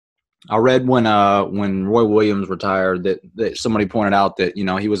I read when Roy Williams retired that somebody pointed out that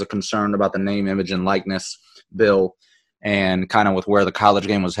he was concerned about the name, image, and likeness bill, and kind of with where the college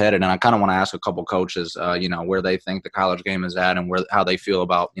game was headed. And I kind of want to ask a couple coaches, where they think the college game is at and how they feel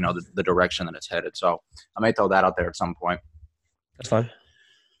about the direction that it's headed. So I may throw that out there at some point. That's fine.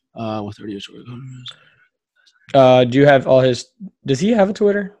 What 30 years? Do you have all his? Does he have a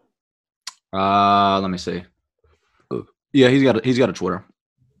Twitter? Let me see. Yeah, he's got a Twitter.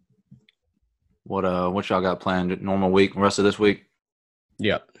 What y'all got planned? Normal week, rest of this week?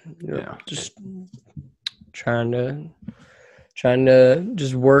 Yep. Yeah. Just trying to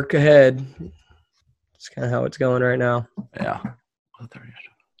just work ahead. That's kind of how it's going right now. Yeah. All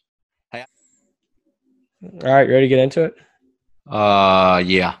right, ready to get into it?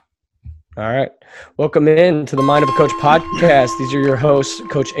 Yeah. All right. Welcome in to the Mind of a Coach podcast. These are your hosts,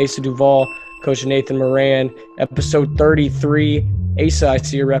 Coach Asa Duvall, Coach Nathan Moran, episode 33. Asa, I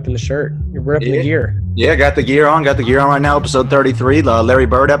see you're repping the shirt. You're repping the gear. Yeah, got the gear on right now, episode 33, the Larry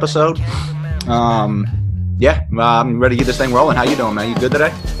Bird episode. Yeah, I'm ready to get this thing rolling. How you doing, man? You good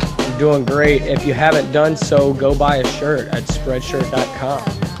today? I'm doing great. If you haven't done so, go buy a shirt at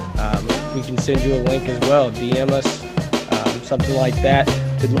spreadshirt.com. We can send you a link as well. DM us, something like that.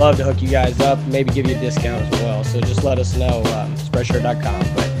 We'd love to hook you guys up, maybe give you a discount as well. So just let us know, spreadshirt.com.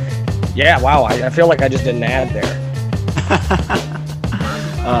 But yeah, wow, I feel like I just did an ad there.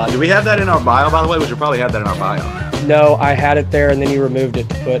 Do we have that in our bio, by the way? We should probably have that in our bio. No, I had it there, and then you removed it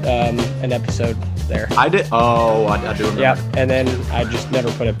to put an episode there. I did? Oh, I do remember. Yeah, and then I just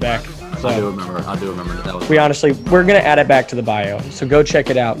never put it back. So I do remember that was. We're going to add it back to the bio, so go check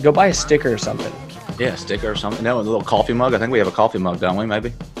it out. Go buy a sticker or something. Yeah, a sticker or something. No, a little coffee mug. I think we have a coffee mug, don't we,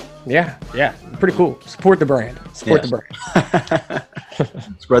 maybe? Yeah, pretty cool. Support the brand. The brand.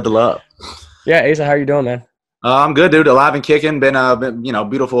 Spread the love. Yeah, Asa, how you doing, man? I'm good, dude. Alive and kicking. Been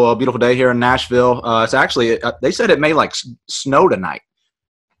beautiful day here in Nashville. It's actually they said it may snow tonight.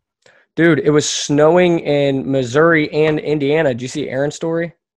 Dude, it was snowing in Missouri and Indiana. Did you see Aaron's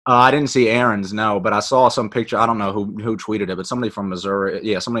story? I didn't see Aaron's, no, but I saw some picture. I don't know who tweeted it, but somebody from Missouri.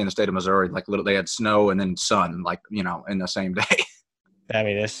 Yeah, somebody in the state of Missouri. They had snow and then sun, in the same day. I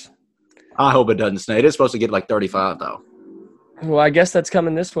mean, I hope it doesn't snow. It is supposed to get 35 though. Well, I guess that's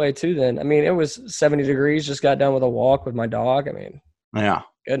coming this way too then. I mean, it was 70 degrees. Just got done with a walk with my dog. I mean, yeah.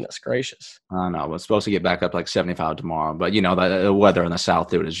 Goodness gracious. I know. It's supposed to get back up 75 tomorrow. But, the weather in the South,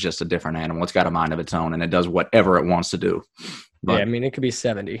 dude, is just a different animal. It's got a mind of its own, and it does whatever it wants to do. But, yeah, I mean, it could be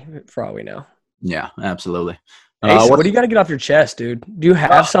 70 for all we know. Yeah, absolutely. Hey, so what do you got to get off your chest, dude? Do you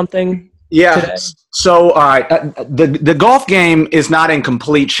have something? Yeah. Today? So, all right, the golf game is not in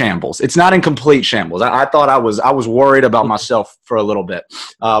complete shambles. It's not in complete shambles. I thought I was worried about myself for a little bit,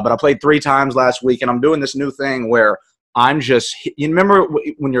 but I played 3 times last week, and I'm doing this new thing where I'm just. You remember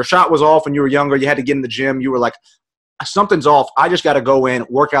when your shot was off when you were younger? You had to get in the gym. You were like, something's off. I just got to go in,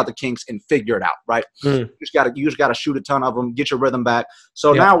 work out the kinks, and figure it out. Right? You just got to shoot a ton of them, get your rhythm back.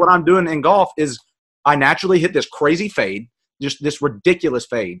 So now what I'm doing in golf is I naturally hit this crazy fade. Just this ridiculous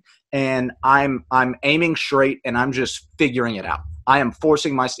fade, and I'm aiming straight, and I'm just figuring it out. I am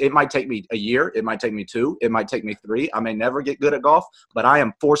forcing it might take me a year, it might take me 2, it might take me 3. I may never get good at golf, but I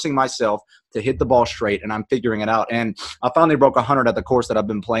am forcing myself to hit the ball straight, and I'm figuring it out. And I finally broke 100 at the course that I've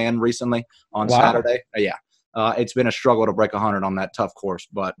been playing recently on Saturday. Yeah. It's been a struggle to break 100 on that tough course,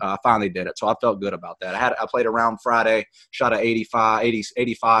 but I finally did it. So I felt good about that. I played around Friday, shot a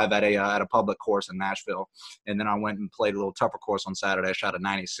 85 at a public course in Nashville. And then I went and played a little tougher course on Saturday. I shot a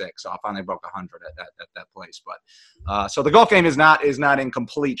 96. So I finally broke 100 at that place. But so the golf game is not in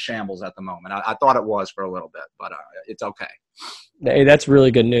complete shambles at the moment. I thought it was for a little bit, but it's okay. Hey, that's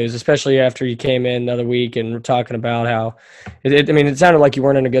really good news, especially after you came in the other week and we're talking about how it sounded like you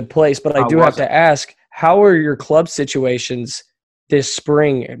weren't in a good place, but I do have to ask, how are your club situations this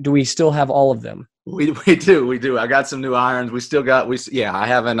spring? Do we still have all of them? We do. I got some new irons. I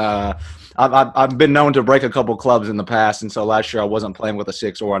haven't. I've been known to break a couple clubs in the past, and so last year I wasn't playing with a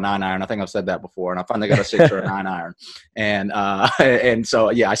 6 or a 9 iron. I think I've said that before, and I finally got a 6 or a 9 iron, and so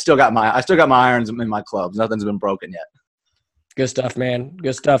I still got my irons in my clubs. Nothing's been broken yet. Good stuff, man.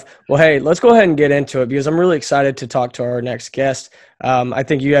 Good stuff. Well, hey, let's go ahead and get into it because I'm really excited to talk to our next guest. I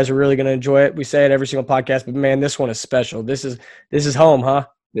think you guys are really going to enjoy it. We say it every single podcast, but man, this one is special. This is home, huh?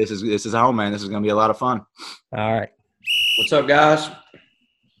 This is home, man. This is going to be a lot of fun. All right. What's up, guys?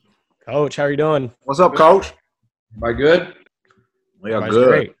 Coach, how are you doing? What's up, Coach? Am I good? We are good.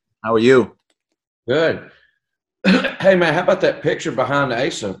 Great. How are you? Good. Hey, man, how about that picture behind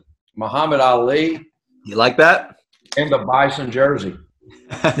Asa? Muhammad Ali. You like that? And the Bison jersey.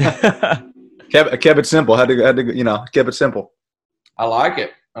 Kept it simple. Had to keep it simple. I like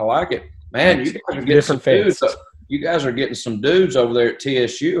it. I like it. Man, you guys are getting some dudes. You guys are getting some dudes over there at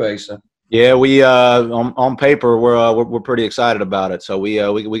TSU, Asa. Yeah, we on paper we're pretty excited about it. So we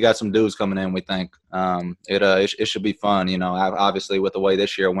got some dudes coming in. We think it should be fun. You know, obviously with the way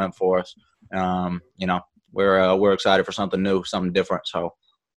this year went for us, you know, we're excited for something new, something different. So,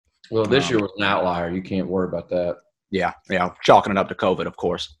 well, this year was an outlier. You can't worry about that. Yeah, chalking it up to COVID, of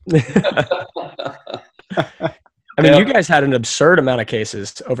course. I mean, you guys had an absurd amount of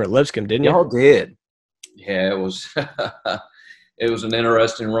cases over at Lipscomb, didn't you? Y'all did. Yeah, it was. It was an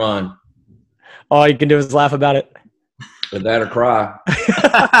interesting run. All you can do is laugh about it. But that or cry.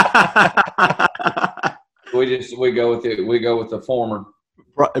 we go with the former.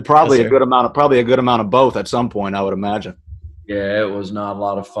 Probably a good amount of both at some point, I would imagine. Yeah, it was not a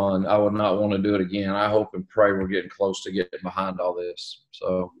lot of fun. I would not want to do it again. I hope and pray we're getting close to getting behind all this.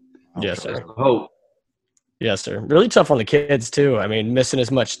 So, yes, sir. I hope. Yes, sir. Really tough on the kids too. I mean, missing as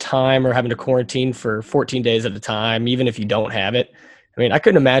much time or having to quarantine for 14 days at a time, even if you don't have it. I mean, I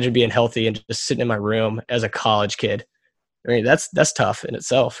couldn't imagine being healthy and just sitting in my room as a college kid. I mean, that's tough in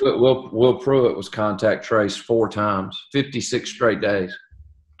itself. Will Pruitt was contact traced 4 times, 56 straight days.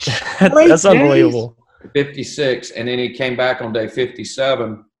 That's unbelievable. 56, and then he came back on day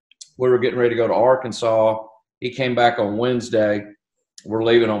 57. We were getting ready to go to Arkansas. He came back on Wednesday. We're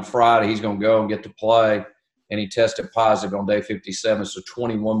leaving on Friday. He's going to go and get to play, and he tested positive on day 57, so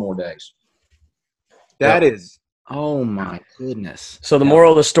 21 more days. That is – oh, my goodness. So the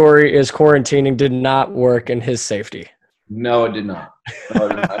moral of the story is quarantining did not work in his safety. No, it did not.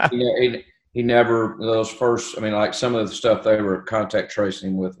 He never – those first – I mean, like some of the stuff they were contact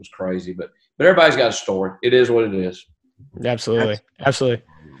tracing him with was crazy, but everybody's got a story. It is what it is. Absolutely. Absolutely.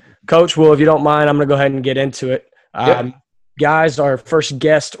 Coach, well, if you don't mind, I'm going to go ahead and get into it. Yep. Guys, our first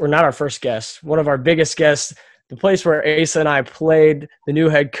guest, or not our first guest, one of our biggest guests, the place where Asa and I played, the new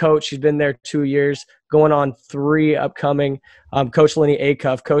head coach. He's been there 2 years, going on 3 upcoming. Coach Lenny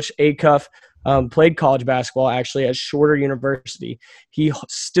Acuff. Coach Acuff played college basketball actually at Shorter University. He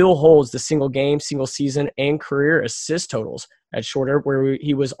still holds the single game, single season, and career assist totals at Shorter, where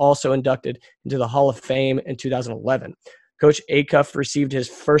he was also inducted into the Hall of Fame in 2011. Coach Acuff received his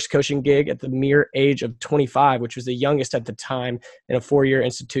first coaching gig at the mere age of 25, which was the youngest at the time in a 4-year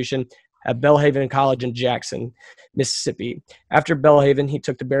institution at Belhaven College in Jackson, Mississippi. After Belhaven, he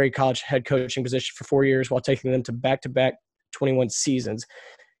took the Berry College head coaching position for 4 years while taking them to back-to-back 21 seasons.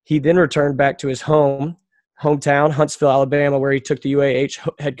 He then returned back to his hometown, Huntsville, Alabama, where he took the UAH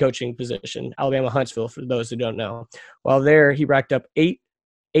head coaching position, Alabama Huntsville, for those who don't know. While there, he racked up eight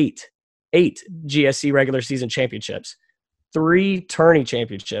GSC regular season championships, 3 tourney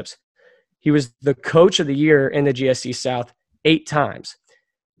championships. He was the coach of the year in the GSC South 8 times.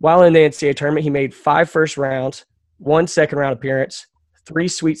 While in the NCAA tournament, he made 5 first rounds, 1 second round appearance, 3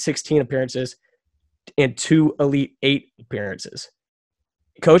 Sweet 16 appearances, and 2 Elite 8 appearances.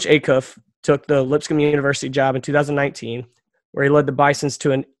 Coach Acuff took the Lipscomb University job in 2019, where he led the Bisons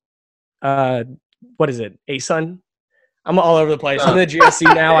to an ASUN? I'm all over the place. I'm in the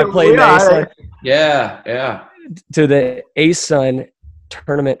GSC now. I played the ASUN. Yeah. To the ASUN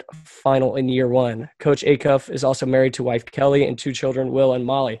tournament final in year 1. Coach Acuff is also married to wife Kelly and 2 children, Will and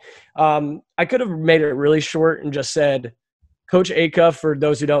Molly. I could have made it really short and just said, Coach Acuff, for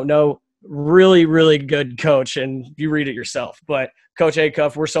those who don't know, really, really good coach, and you read it yourself. But Coach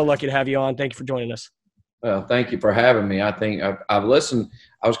Acuff, we're so lucky to have you on. Thank you for joining us. Well, thank you for having me. I think I've listened.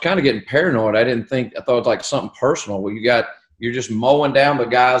 I was kind of getting paranoid. I thought it was like something personal. Well, you're just mowing down the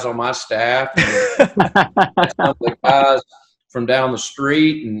guys on my staff, and some of the guys from down the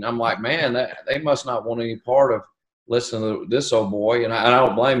street, and I'm like, man, they must not want any part of listening to this old boy. And I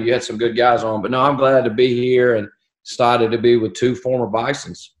don't blame you. You had some good guys on, but no, I'm glad to be here and excited to be with 2 former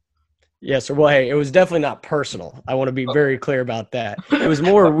Bisons. Yes, sir. Well, hey, it was definitely not personal. I want to be very clear about that. It was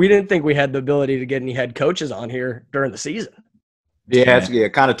more, we didn't think we had the ability to get any head coaches on here during the season. Yeah, it's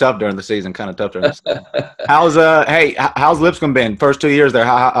kind of tough during the season. How's Lipscomb been? First 2 years there,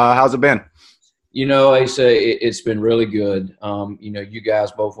 how's it been? You know, Asa, it's been really good. You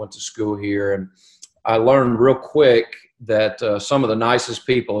guys both went to school here, and I learned real quick that some of the nicest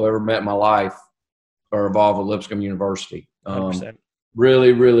people I've ever met in my life are involved with Lipscomb University. 100%.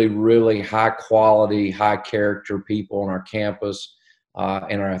 Really, really, really high quality, high character people on our campus,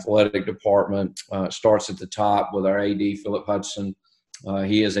 in our athletic department. Starts at the top with our AD, Philip Hudson.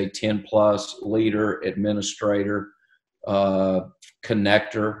 He is a 10-plus leader, administrator,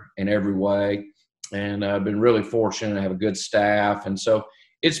 connector in every way. And I've been really fortunate to have a good staff. And so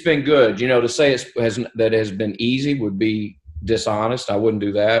it's been good. To say that has been easy would be dishonest. I wouldn't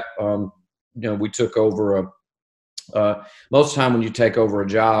do that. We took over Most of the time when you take over a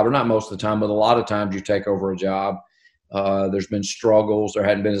job, or not most of the time, but a lot of times you take over a job, there's been struggles. There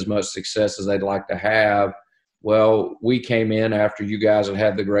hadn't been as much success as they'd like to have. Well, we came in after you guys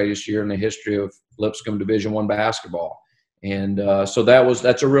had the greatest year in the history of Lipscomb Division I basketball. And so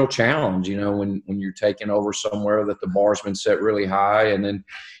that's a real challenge, when you're taking over somewhere that the bar's been set really high. And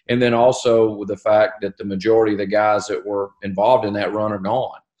then also with the fact that the majority of the guys that were involved in that run are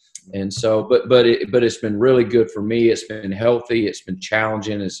gone. And so, but it's been really good for me. It's been healthy. It's been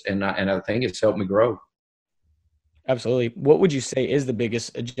challenging. And I think it's helped me grow. Absolutely. What would you say is the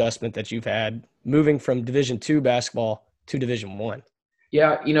biggest adjustment that you've had moving from Division II basketball to Division I?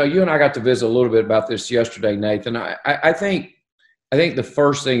 Yeah, you and I got to visit a little bit about this yesterday, Nathan. I think the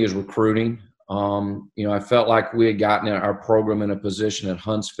first thing is recruiting. I felt like we had gotten our program in a position at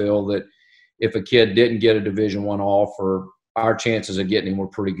Huntsville that if a kid didn't get a Division I offer, our chances of getting him were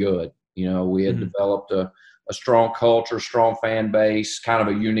pretty good. We had developed a strong culture, strong fan base, kind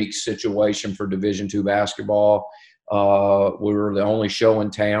of a unique situation for Division II basketball. We were the only show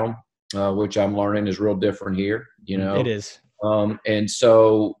in town, which I'm learning is real different here. It is. And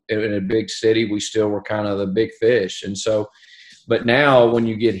so in a big city, we still were kind of the big fish. And so, but now when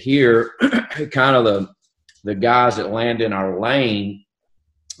you get here, kind of the guys that land in our lane,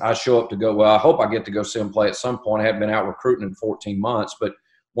 I show up to go, well, I hope I get to go see them play at some point. I haven't been out recruiting in 14 months, but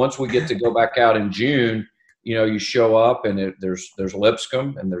once we get to go back out in June, you show up and there's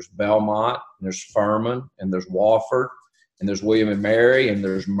Lipscomb and there's Belmont and there's Furman and there's Wofford and there's William and Mary and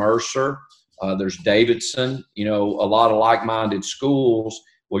there's Mercer. There's Davidson, a lot of like-minded schools.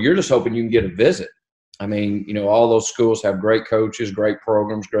 Well, you're just hoping you can get a visit. I mean, all those schools have great coaches, great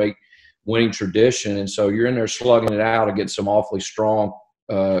programs, great winning tradition. And so you're in there slugging it out against some awfully strong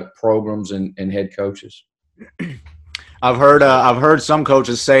programs and head coaches. I've heard some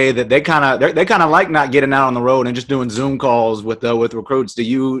coaches say that they kind of like not getting out on the road and just doing Zoom calls with recruits. Do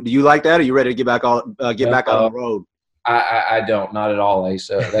you like that? Are you ready to get back out on the road? I don't, not at all,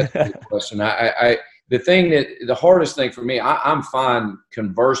 Asa. That's a good question. The hardest thing for me, I'm fine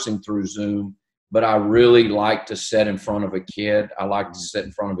conversing through Zoom, but I really like to sit in front of a kid. I like to sit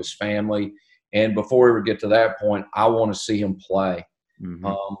in front of his family. And before we ever get to that point, I want to see him play.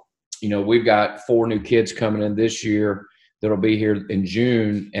 Mm-hmm. We've got 4 new kids coming in this year that'll be here in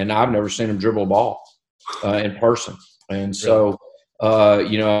June, and I've never seen them dribble a ball in person. And so –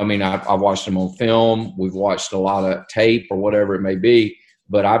 I've watched them on film. We've watched a lot of tape or whatever it may be,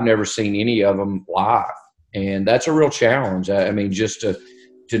 but I've never seen any of them live. And that's a real challenge. Just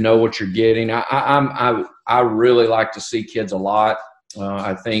to know what you're getting. I really like to see kids a lot.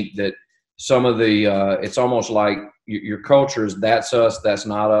 I think that some of it's almost like your culture is that's us, that's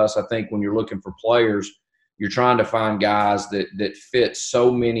not us. I think when you're looking for players, you're trying to find guys that fit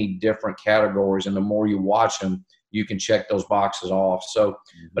so many different categories. And the more you watch them, you can check those boxes off. So,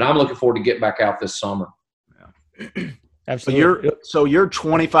 but I'm looking forward to get back out this summer. Yeah. Absolutely. So you're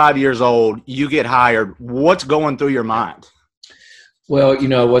 25 years old. You get hired. What's going through your mind? Well,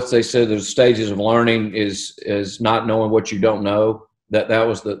 what they said, there's stages of learning is not knowing what you don't know. That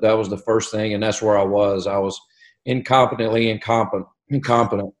was the first thing, and that's where I was. I was incompetently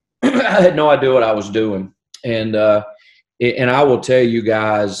incompetent. I had no idea what I was doing, and I will tell you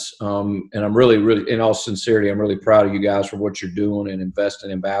guys, and I'm really, really, in all sincerity, I'm really proud of you guys for what you're doing and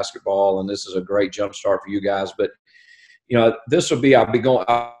investing in basketball. And this is a great jump start for you guys. But, I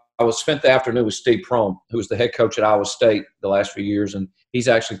spent the afternoon with Steve Prohm, who was the head coach at Iowa State the last few years. And he's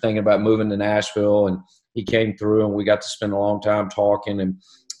actually thinking about moving to Nashville. And he came through and we got to spend a long time talking.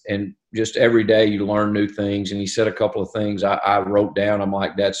 And just every day you learn new things. And he said a couple of things I wrote down. I'm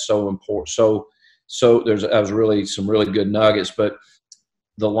like, that's so important. So that was really some really good nuggets, but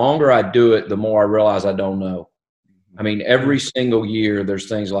the longer I do it, the more I realize I don't know. Every single year there's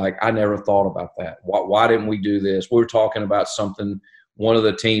things like, I never thought about that. Why didn't we do this? We were talking about something one of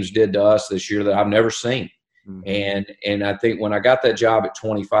the teams did to us this year that I've never seen. Mm-hmm. And I think when I got that job at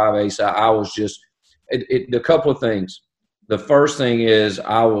 25, Ace, I was just a couple of things. The first thing is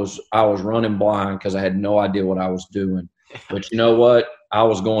I was running blind because I had no idea what I was doing. But you know what? I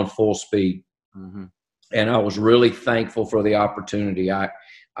was going full speed. Mm-hmm. And I was really thankful for the opportunity. I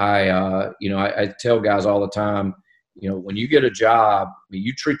tell guys all the time, when you get a job,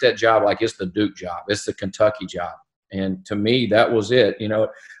 you treat that job like it's the Duke job, it's the Kentucky job. And to me, that was it.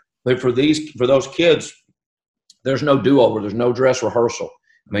 But for those kids, there's no do-over, there's no dress rehearsal.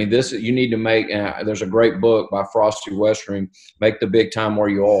 You need to make. There's a great book by Frosty Westering, Make the Big Time Where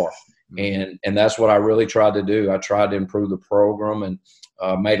You Are, and that's what I really tried to do. I tried to improve the program and.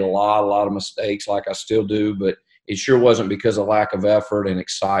 Made a lot of mistakes like I still do, but it sure wasn't because of lack of effort and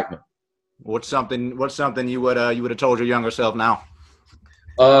excitement. What's something you would have told your younger self now?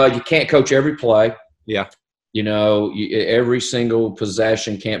 You can't coach every play. Yeah. You know, every single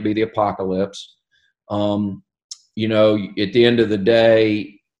possession can't be the apocalypse. You know, at the end of the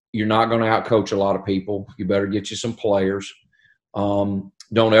day, you're not going to outcoach a lot of people. You better get you some players. Don't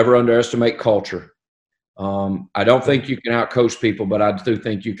ever underestimate culture. I don't think you can outcoach people, but I do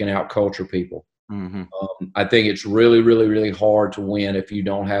think you can outculture people. Mm-hmm. I think it's really, really, really hard to win if you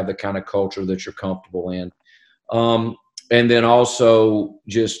don't have the kind of culture that you're comfortable in. And then also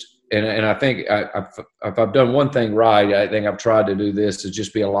just – and I think if I've done one thing right, I think I've tried to do this, is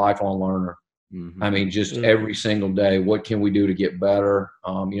just be a lifelong learner. Mm-hmm. I mean, just every single day, what can we do to get better?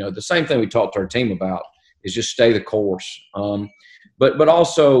 You know, the same thing we talked to our team about is just stay the course. But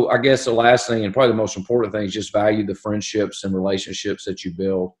also, I guess the last thing and probably the most important thing is just value the friendships and relationships that you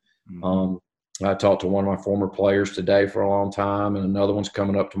build. Mm-hmm. I talked to one of my former players today for a long time, and another one's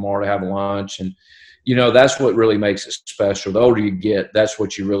coming up tomorrow to have lunch. And, you know, that's what really makes it special. The older you get, that's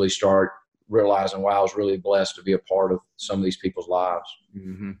what you really start realizing, wow, I was really blessed to be a part of some of these people's lives.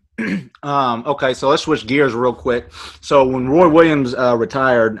 Mm-hmm. Okay, so let's switch gears real quick. So when Roy Williams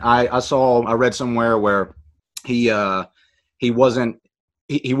retired, I read somewhere where he wasn't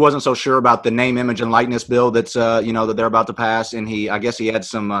so sure about the name, image, and likeness bill that's that they're about to pass, and I guess he had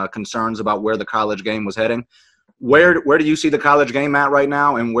some concerns about where the college game was heading. Where do you see the college game at right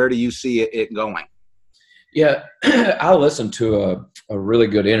now, and where do you see it going? Yeah, I listened to a really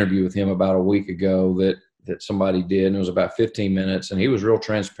good interview with him about a week ago that somebody did, and it was about 15 minutes, and he was real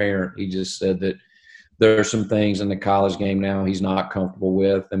transparent. He just said that there are some things in the college game now he's not comfortable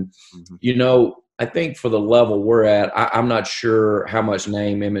with. And, you know, I think for the level we're at, I'm not sure how much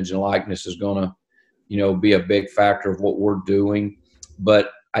name, image, and likeness is going to, you know, be a big factor of what we're doing.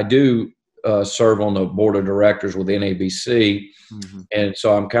 But I do serve on the board of directors with NABC. Mm-hmm. And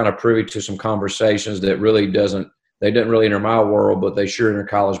so I'm kind of privy to some conversations that they didn't really enter my world, but they sure enter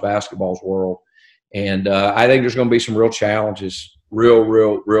college basketball's world. And I think there's going to be some real challenges,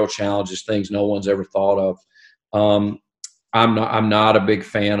 real challenges, things no one's ever thought of. I'm not a big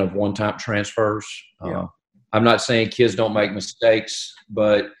fan of one-time transfers. Yeah. I'm not saying kids don't make mistakes,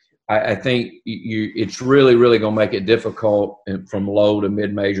 but I think it's really, really going to make it difficult from low to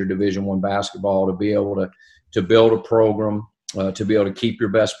mid-major Division I basketball to be able to build a program, to be able to keep your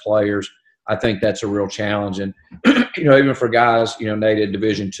best players. I think that's a real challenge. And, you know, even for guys, you know, Nate at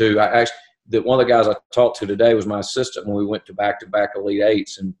Division II, one of the guys I talked to today was my assistant when we went to back-to-back Elite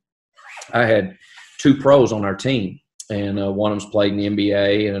Eights, and I had two pros on our team. And one of them's played in the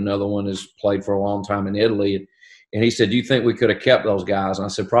NBA, and another one has played for a long time in Italy. And he said, do you think we could have kept those guys? And I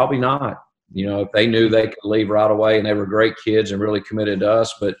said, probably not. You know, if they knew they could leave right away, and they were great kids and really committed to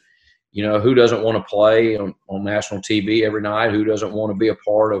us. But, you know, who doesn't want to play on national TV every night? Who doesn't want to be a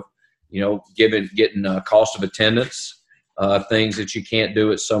part of, you know, getting cost of attendance, things that you can't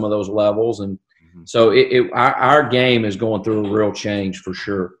do at some of those levels? And so our game is going through a real change for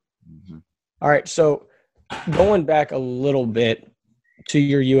sure. Mm-hmm. All right, so going back a little bit to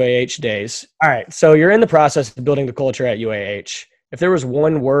your UAH days. All right, so you're in the process of building the culture at UAH. If there was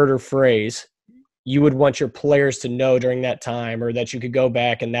one word or phrase you would want your players to know during that time, or that you could go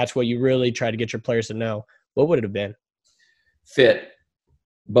back and that's what you really try to get your players to know, what would it have been? Fit.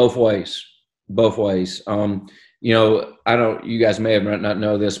 Both ways. You know, you guys may have not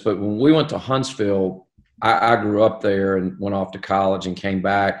know this, but when we went to Huntsville, I grew up there and went off to college and came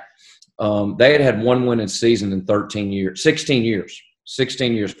back. They had one winning season in 16 years.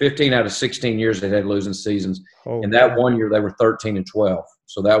 15 out of 16 years they had losing seasons. Oh, and that 1 year they were 13-12.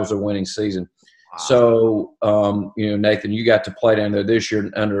 So that was a winning season. Wow. So, you know, Nathan, you got to play down there this year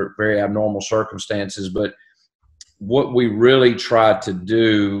under very abnormal circumstances. But what we really tried to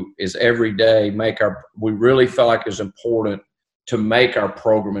do is every day we really felt like it was important to make our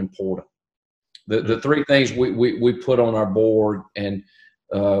program important. The three things we put on our board, and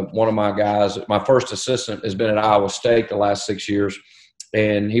one of my guys, my first assistant, has been at Iowa State the last 6 years,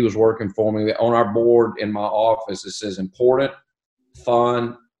 and he was working for me. On our board in my office, it says important,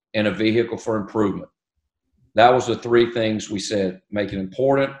 fun, and a vehicle for improvement. That was the three things we said: make it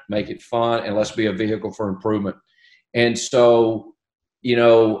important, make it fun, and let's be a vehicle for improvement. And so, you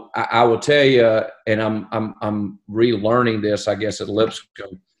know, I will tell you, and I'm relearning this, I guess, at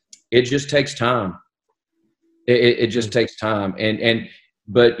Lipscomb. It just takes time. It just takes time,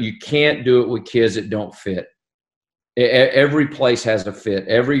 but you can't do it with kids that don't fit. Every place has a fit.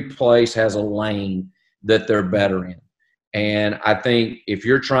 Every place has a lane that they're better in. And I think if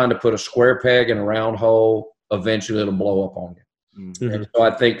you're trying to put a square peg in a round hole, eventually it'll blow up on you. Mm-hmm. And so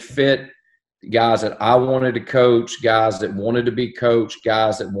I think fit guys that I wanted to coach, guys that wanted to be coached,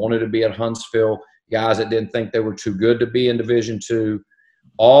 guys that wanted to be at Huntsville, guys that didn't think they were too good to be in Division II.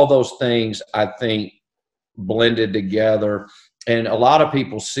 All those things, I think, blended together. And a lot of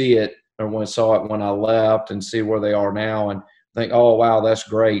people see it, or saw it when I left, and see where they are now and think, oh, wow, that's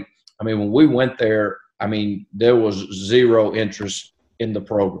great. I mean, when we went there, I mean, there was zero interest in the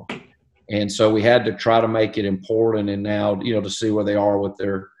program. And so we had to try to make it important. And now, to see where they are with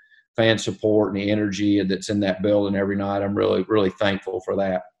their fan support and the energy that's in that building every night, I'm really, really thankful for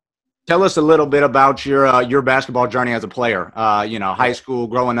that. Tell us a little bit about your basketball journey as a player. High school,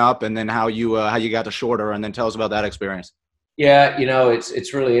 growing up, and then how you got to Shorter, and then tell us about that experience. Yeah,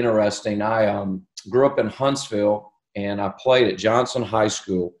 it's really interesting. I grew up in Huntsville, and I played at Johnson High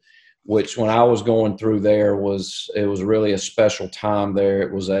School, which when I was going through there it was really a special time there.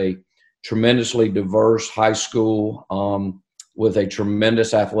 It was a tremendously diverse high school with a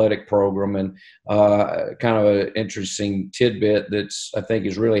tremendous athletic program, and kind of an interesting tidbit that's I think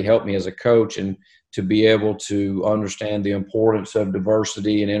has really helped me as a coach, and to be able to understand the importance of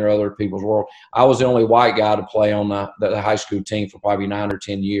diversity and enter other people's world. I was the only white guy to play on the high school team for probably 9 or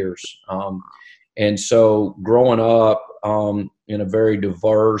 10 years. And so growing up in a very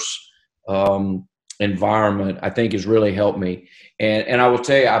diverse environment, I think has really helped me. And I will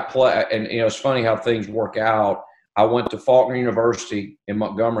tell you, it's funny how things work out. I went to Faulkner University in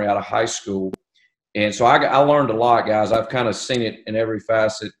Montgomery out of high school. And so I learned a lot, guys. I've kind of seen it in every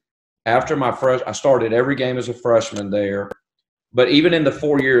facet. After I started every game as a freshman there. But even in the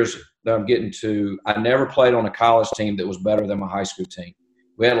 4 years that I'm getting to, I never played on a college team that was better than my high school team.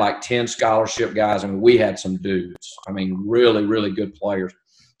 We had like 10 scholarship guys. I mean, we had some dudes. I mean, really, really good players.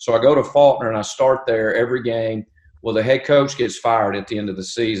 So I go to Faulkner and I start there every game. Well, the head coach gets fired at the end of the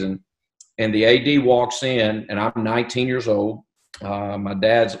season, and the AD walks in, and I'm 19 years old. My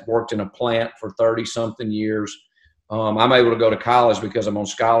dad's worked in a plant for 30-something years. I'm able to go to college because I'm on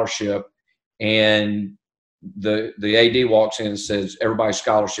scholarship, and the AD walks in and says, everybody's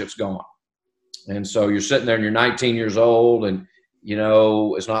scholarship's gone. And so you're sitting there and you're 19 years old, and,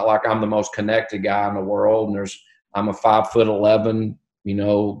 it's not like I'm the most connected guy in the world. And I'm a 5'11",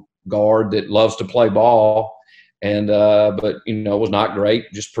 guard that loves to play ball. And, but, was not great,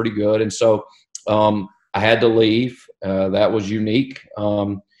 just pretty good. And so I had to leave. That was unique.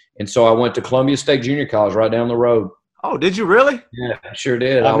 And so I went to Columbia State Junior College right down the road. Oh, did you really? Yeah, I sure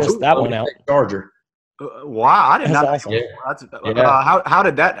did. I missed that one out. Charger. Wow, I did not. Awesome. Yeah.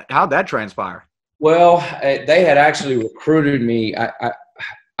 How'd that transpire? Well, they had actually recruited me.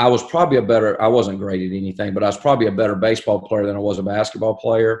 I was probably I wasn't great at anything, but I was probably a better baseball player than I was a basketball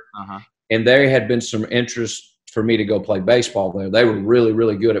player. Uh-huh. And there had been some interest for me to go play baseball there. They were really,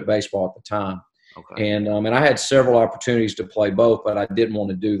 really good at baseball at the time. Okay. And I had several opportunities to play both, but I didn't want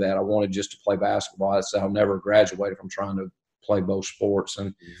to do that. I wanted just to play basketball. I said I'll never graduate if I'm trying to play both sports.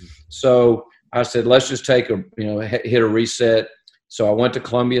 And so I said, let's just hit a reset. So I went to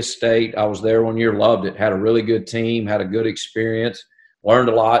Columbia State. I was there 1 year, loved it, had a really good team, had a good experience, learned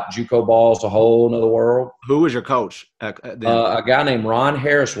a lot. JUCO ball is a whole nother world. Who was your coach? A guy named Ron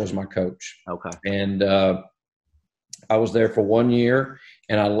Harris was my coach. Okay. And I was there for 1 year.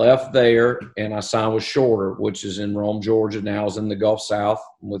 And I left there and I signed with Shorter, which is in Rome, Georgia. Now I was in the Gulf South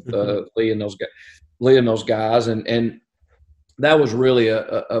with Lee and those guys. And that was really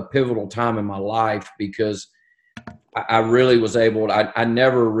a pivotal time in my life because I really was able to – I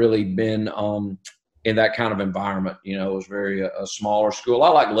never really been in that kind of environment. It was very a smaller school. I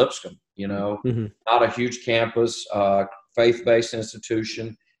like Lipscomb, not a huge campus, faith-based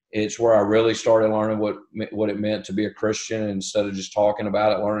institution. It's where I really started learning what it meant to be a Christian instead of just talking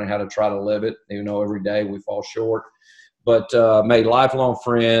about it, learning how to try to live it, even though every day we fall short. But made lifelong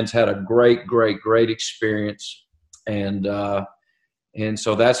friends, had a great, great, great experience. And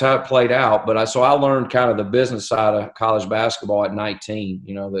so that's how it played out. But I learned kind of the business side of college basketball at 19,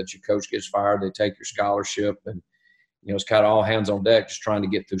 that your coach gets fired, they take your scholarship, and, it's kind of all hands on deck just trying to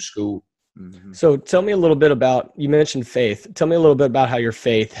get through school. Mm-hmm. So tell me a little bit about, you mentioned faith. Tell me a little bit about how your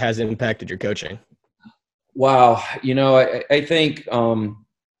faith has impacted your coaching. Wow. I think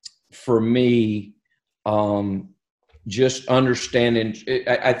for me, just understanding,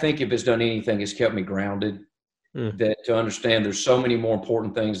 I think if it's done anything, it's kept me grounded. That to understand there's so many more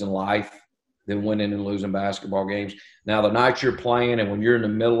important things in life than winning and losing basketball games. Now, the night you're playing and when you're in the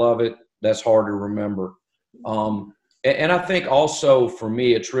middle of it, that's hard to remember. And I think also for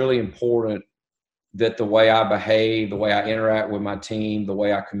me, it's really important that the way I behave, the way I interact with my team, the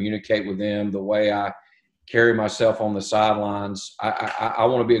way I communicate with them, the way I carry myself on the sidelines, I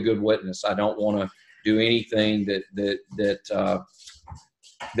want to be a good witness. I don't want to do anything that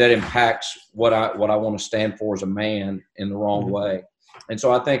that impacts what I want to stand for as a man in the wrong way. And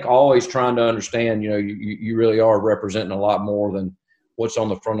so I think always trying to understand, you really are representing a lot more than what's on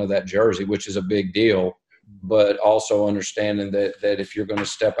the front of that jersey, which is a big deal. But also understanding that if you're going to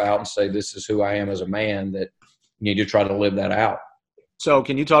step out and say, this is who I am as a man, that you need to try to live that out. So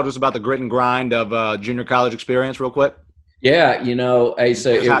can you talk to us about the grit and grind of junior college experience real quick? Yeah,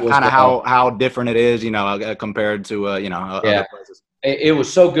 Asa, it was kind of how different it is, compared to, other places. It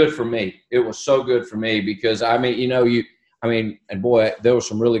was so good for me. It was so good for me because, and boy, there were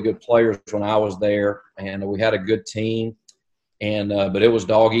some really good players when I was there, and we had a good team, but it was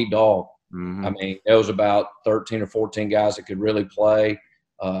dog eat dog. Mm-hmm. There was about 13 or 14 guys that could really play.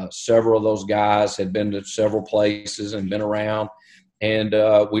 Several of those guys had been to several places and been around. And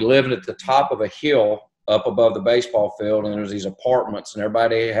we lived at the top of a hill up above the baseball field, and there was these apartments, and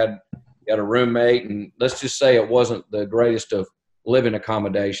everybody had a roommate. And let's just say it wasn't the greatest of living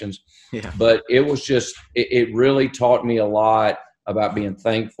accommodations. Yeah. But it was just it really taught me a lot about being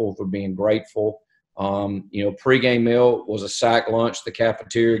thankful, for being grateful. Pregame meal was a sack lunch the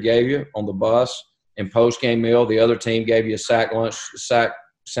cafeteria gave you on the bus, and postgame meal the other team gave you a sack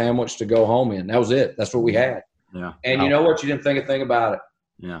sandwich to go home in. That was it. That's what we had. Yeah. And you know what? You didn't think a thing about it.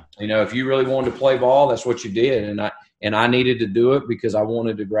 Yeah. If you really wanted to play ball, that's what you did. And I needed to do it because I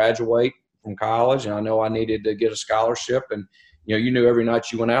wanted to graduate from college, and I know I needed to get a scholarship. And you knew every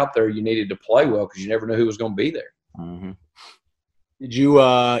night you went out there, you needed to play well because you never knew who was going to be there. Mm-hmm.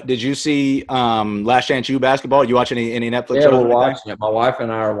 Did you see Last Chance U basketball? You watch any Netflix? Yeah, we're watching it. My wife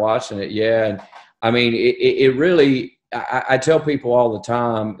and I are watching it. Yeah, and it really. I tell people all the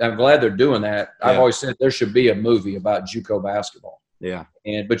time. I'm glad they're doing that. Yeah. I've always said there should be a movie about JUCO basketball. Yeah.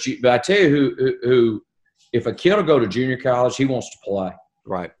 But I tell you who if a kid will go to junior college, he wants to play.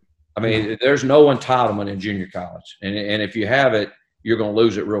 Right. There's no entitlement in junior college, and if you have it, you're going to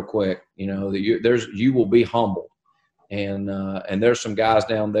lose it real quick. You will be humbled. And there's some guys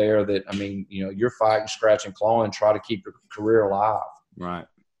down there that, you're fighting, scratching, clawing, try to keep your career alive. Right.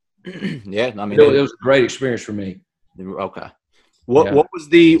 Yeah. It was a great experience for me. Okay. What was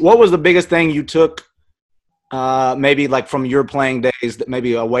the biggest thing you took, maybe like from your playing days, that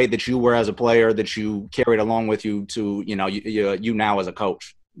maybe a way that you were as a player that you carried along with you to, you now as a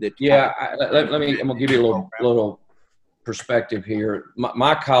coach? I'm gonna give you a little perspective here.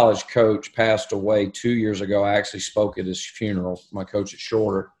 My college coach passed away 2 years ago. I actually spoke at his funeral, my coach at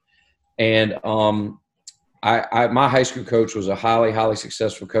Shorter. And my high school coach was a highly, highly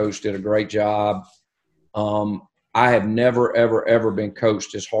successful coach, did a great job. I have never, ever, ever been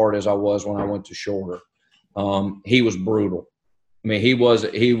coached as hard as I was when I went to Shorter. He was brutal. He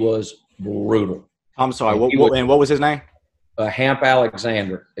was brutal. I'm sorry, what was his name? Hamp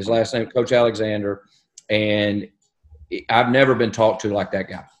Alexander. His last name, Coach Alexander. And I've never been talked to like that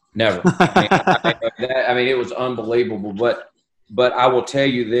guy. Never. It was unbelievable. But I will tell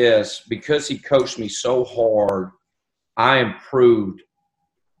you this, because he coached me so hard, I improved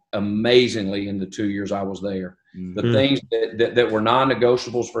amazingly in the 2 years I was there. Mm-hmm. The things that were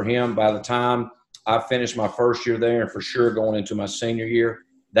non-negotiables for him by the time I finished my first year there, and for sure going into my senior year,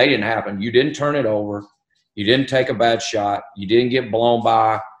 they didn't happen. You didn't turn it over. You didn't take a bad shot. You didn't get blown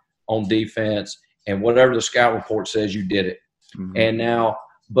by on defense. And whatever the scout report says, you did it. Mm-hmm. And now,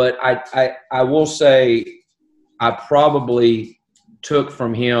 but I will say I probably took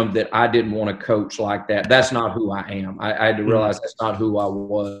from him that I didn't want to coach like that. That's not who I am. I had to realize that's not who I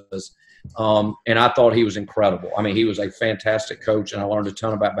was. And I thought he was incredible. He was a fantastic coach, and I learned a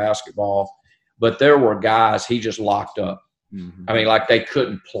ton about basketball. But there were guys he just locked up. Mm-hmm. Like they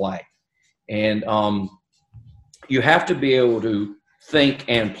couldn't play. And you have to be able to think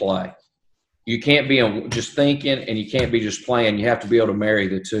and play. You can't be just thinking, and you can't be just playing. You have to be able to marry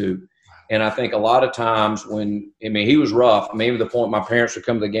the two. And I think a lot of times he was rough. Even to the point my parents would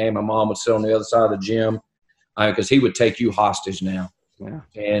come to the game, my mom would sit on the other side of the gym because he would take you hostage now. Yeah.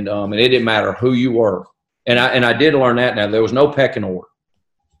 And it didn't matter who you were. And I did learn that now. There was no pecking order.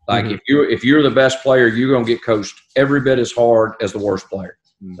 Like if you're the best player, you're going to get coached every bit as hard as the worst player.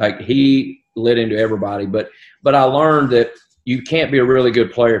 Mm-hmm. Like he lit into everybody. But I learned that you can't be a really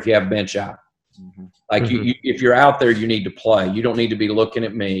good player if you have bench out. Mm-hmm. Like if you're out there, you need to play. You don't need to be looking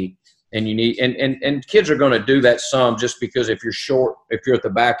at me. And you need and kids are going to do that some just because if you're short, if you're at the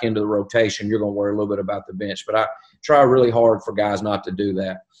back end of the rotation, you're going to worry a little bit about the bench. But I try really hard for guys not to do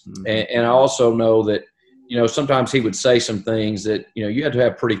that. Mm-hmm. And I also know that, sometimes he would say some things that, you had to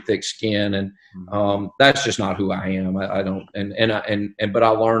have pretty thick skin, and that's just not who I am. I don't but I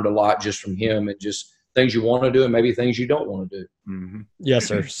learned a lot just from him, and just things you want to do and maybe things you don't want to do. Mm-hmm. Yes,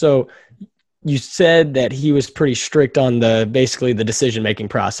 sir. So you said that he was pretty strict on basically the decision-making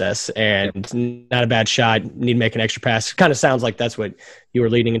process, and not a bad shot, need to make an extra pass. Kind of sounds like that's what you were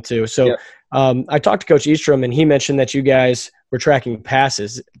leading into. So I talked to Coach Eastrom, and he mentioned that you guys were tracking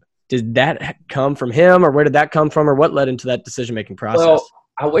passes. Did that come from him, or where did that come from, or what led into that decision-making process? Well,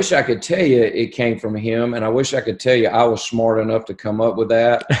 I wish I could tell you it came from him, and I wish I could tell you I was smart enough to come up with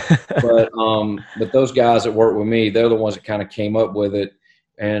that. But those guys that work with me, they're the ones that kind of came up with it.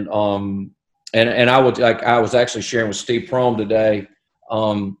 And I was actually sharing with Steve Prohm today,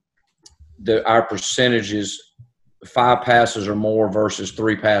 our percentages, 5 passes or more versus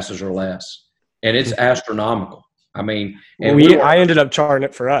 3 passes or less, and it's astronomical. I mean, I ended up charting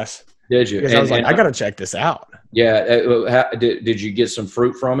it for us. Did you? Because I was like, I got to check this out. Yeah. Did you get some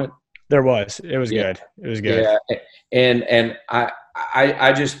fruit from it? There was. It was good. It was good. Yeah. And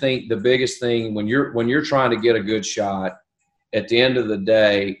I just think the biggest thing when you're trying to get a good shot, at the end of the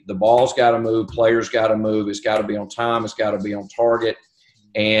day, the ball's got to move, players got to move, it's got to be on time, it's got to be on target.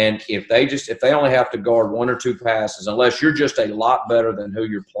 And if they only have to guard 1 or 2 passes, unless you're just a lot better than who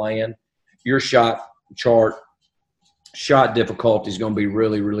you're playing, your shot difficulty is going to be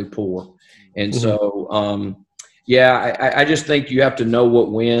really, really poor. And so, I just think you have to know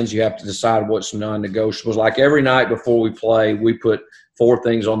what wins. You have to decide what's non-negotiables. Like every night before we play, we put 4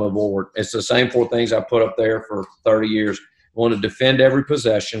 things on the board. It's the same 4 things I put up there for 30 years. We want to defend every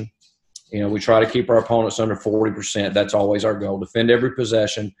possession. We try to keep our opponents under 40%. That's always our goal. Defend every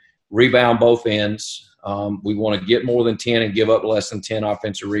possession, rebound both ends. We want to get more than 10 and give up less than 10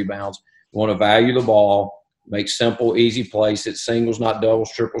 offensive rebounds. We want to value the ball, make simple, easy plays, hit singles, not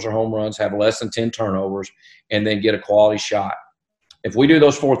doubles, triples, or home runs, have less than 10 turnovers, and then get a quality shot. If we do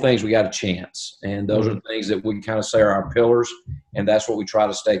those 4 things, we got a chance. And those are the things that we kind of say are our pillars, and that's what we try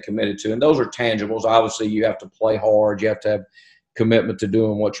to stay committed to. And those are tangibles. Obviously, you have to play hard. You have to have commitment to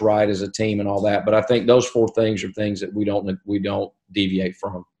doing what's right as a team and all that. But I think those 4 things are things that we don't deviate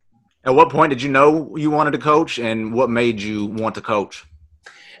from. At what point did you know you wanted to coach, and what made you want to coach?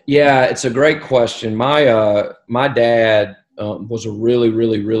 Yeah, it's a great question. My dad was a really,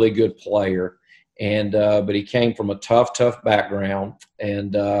 really, really good player. But he came from a tough background,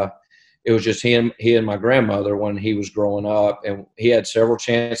 and it was just he and my grandmother when he was growing up, and he had several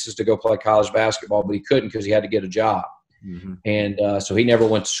chances to go play college basketball, but he couldn't because he had to get a job. Mm-hmm. And so he never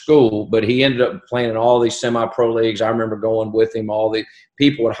went to school, but he ended up playing in all these semi-pro leagues. I remember going with him. All the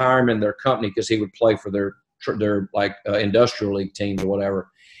people would hire him in their company because he would play for their industrial league teams or whatever.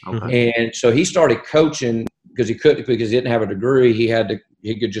 Okay. And so he started coaching because he didn't have a degree.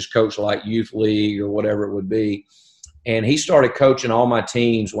 He could just coach like youth league or whatever it would be. And he started coaching all my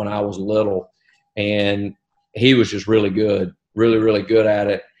teams when I was little, and he was just really good, really, really good at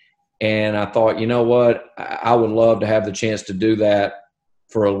it. And I thought, you know what, I would love to have the chance to do that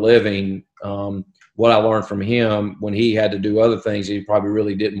for a living. What I learned from him when he had to do other things he probably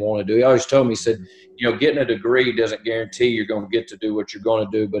really didn't want to do. He always told me, he said, getting a degree doesn't guarantee you're going to get to do what you're going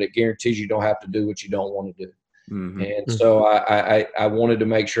to do, but it guarantees you don't have to do what you don't want to do. Mm-hmm. And so I wanted to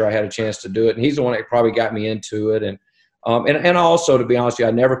make sure I had a chance to do it. And he's the one that probably got me into it. And also, to be honest with you,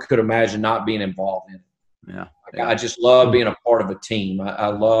 I never could imagine not being involved in it. Yeah. I just love being a part of a team. I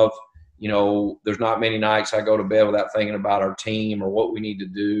love, there's not many nights I go to bed without thinking about our team or what we need to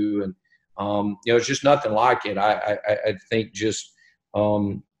do. And, it's just nothing like it. I think just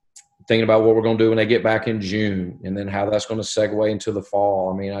thinking about what we're going to do when they get back in June, and then how that's going to segue into the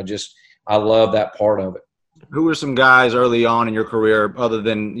fall. I mean, I love that part of it. Who were some guys early on in your career, other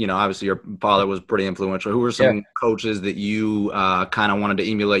than, obviously your father was pretty influential, who were some coaches that you kind of wanted to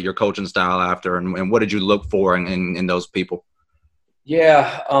emulate your coaching style after, and what did you look for in those people?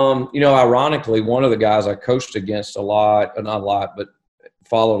 Yeah. Ironically, one of the guys I coached against not a lot, but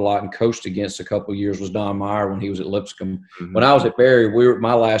followed a lot and coached against a couple of years was Don Meyer when he was at Lipscomb. Mm-hmm. When I was at Berry,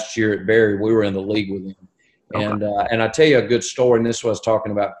 my last year at Berry, we were in the league with him. Okay. And I tell you a good story, and this is what I was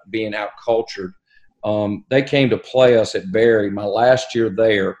talking about being out-cultured. They came to play us at Berry my last year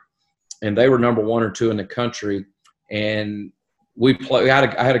there, and they were number 1 or 2 in the country. And I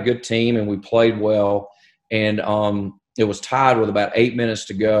had a good team, and we played well. And it was tied with about 8 minutes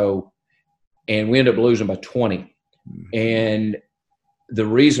to go, and we ended up losing by 20. Mm-hmm. And the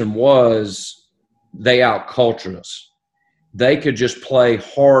reason was they out-cultured us. They could just play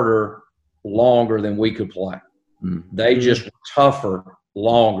harder, longer than we could play. Mm-hmm. They just were tougher,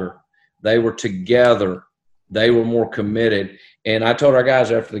 longer. They were together. They were more committed. And I told our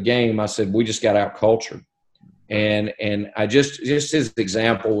guys after the game, I said, we just got out-cultured. And I just his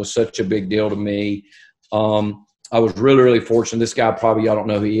example was such a big deal to me. I was really, really fortunate. This guy, probably y'all don't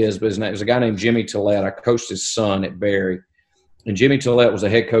know who he is, but his name was a guy named Jimmy Tillett. I coached his son at Berry. And Jimmy Tillett was a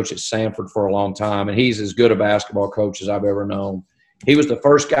head coach at Sanford for a long time, and he's as good a basketball coach as I've ever known. He was the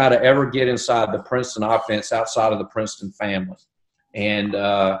first guy to ever get inside the Princeton offense outside of the Princeton family. And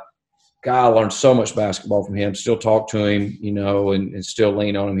I learned so much basketball from him. Still talk to him, and still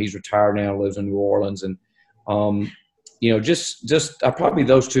lean on him. He's retired now, lives in New Orleans. And, just probably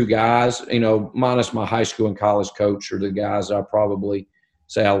those two guys, minus my high school and college coach, are the guys I probably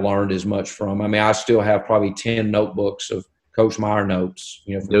say I learned as much from. I mean, I still have probably 10 notebooks of Coach Meyer notes.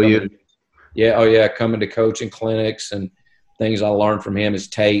 Do you? Yeah. Oh, yeah. Coming to coaching clinics and things I learned from him, his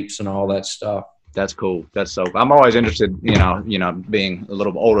tapes and all that stuff. That's cool. I'm always interested, being a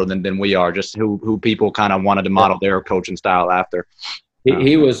little older than we are, just who people kind of wanted to model their coaching style after.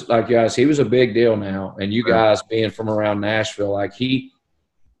 He was like, guys, he was a big deal now. And you guys being from around Nashville,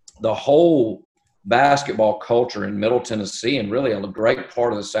 the whole basketball culture in Middle Tennessee and really a great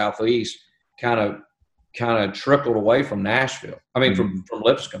part of the Southeast kind of trickled away from Nashville. I mean, from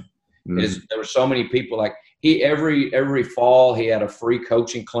Lipscomb. There were so many people every fall he had a free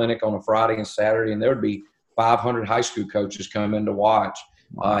coaching clinic on a Friday and Saturday, and there would be 500 high school coaches come in to watch.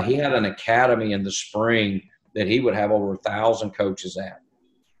 He had an academy in the spring that he would have over 1,000 coaches at.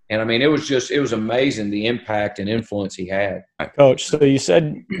 And I mean, it was amazing the impact and influence he had. Coach, so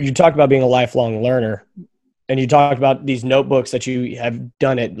you talked about being a lifelong learner, and you talked about these notebooks that you have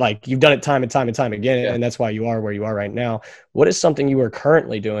done it, like you've done it time and time and time again. Yeah. And that's why you are where you are right now. What is something you are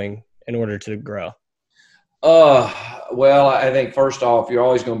currently doing in order to grow? Well, I think first off, you're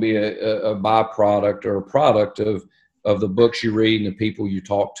always going to be a byproduct or a product of the books you read and the people you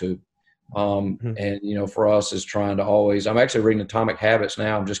talk to. And, for us is trying to always – I'm actually reading Atomic Habits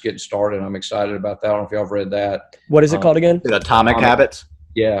now. I'm just getting started. I'm excited about that. I don't know if y'all have read that. What is it called again? Atomic Habits?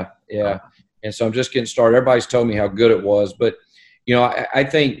 Yeah. And so I'm just getting started. Everybody's told me how good it was. But, I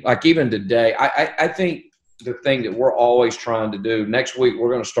think like even today, I think the thing that we're always trying to do, next week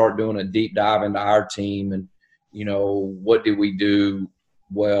we're going to start doing a deep dive into our team and, what do we do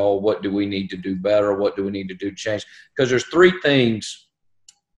well? What do we need to do better? What do we need to do to change? Because there's three things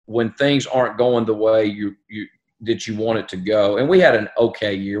when things aren't going the way that you want it to go. And we had an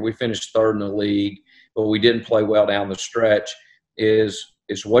okay year. We finished third in the league, but we didn't play well down the stretch. Is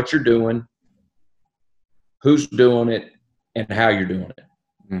what you're doing, who's doing it, and how you're doing it.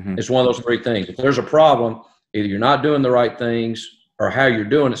 Mm-hmm. It's one of those three things. If there's a problem, either you're not doing the right things, or how you're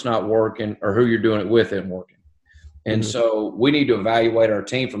doing it's not working, or who you're doing it with isn't working. And so we need to evaluate our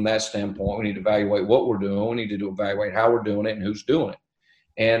team from that standpoint. We need to evaluate what we're doing. We need to evaluate how we're doing it and who's doing it.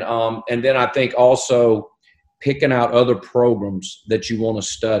 And then I think also picking out other programs that you want to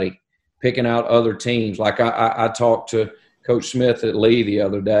study, picking out other teams. Like I talked to Coach Smith at Lee the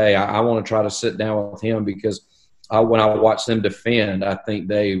other day. I want to try to sit down with him because when I watch them defend, I think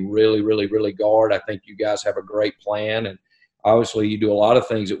they really, really, really guard. I think you guys have a great plan. And obviously you do a lot of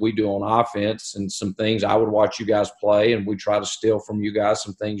things that we do on offense and some things I would watch you guys play, and we try to steal from you guys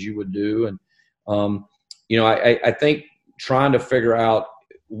some things you would do. And, I think trying to figure out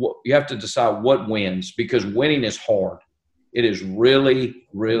you have to decide what wins, because winning is hard. It is really,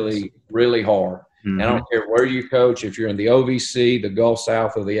 really, really hard. Mm-hmm. And I don't care where you coach, if you're in the OVC, the Gulf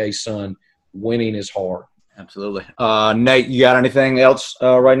South, or the A-Sun, winning is hard. Absolutely. Nate, you got anything else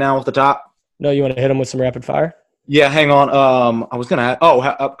right now off the top? No, you want to hit them with some rapid fire? Yeah, hang on. I was going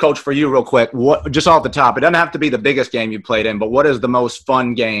to Coach, for you real quick, what, just off the top, it doesn't have to be the biggest game you played in, but what is the most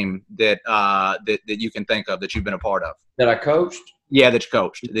fun game that you can think of that you've been a part of? That I coached? Yeah, that you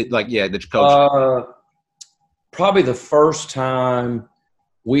coached. That you coached. Probably the first time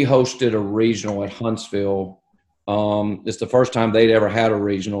we hosted a regional at Huntsville. It's the first time they'd ever had a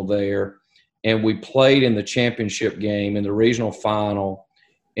regional there. And we played in the championship game in the regional final,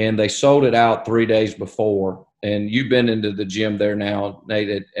 and they sold it out 3 days before. And you've been into the gym there now,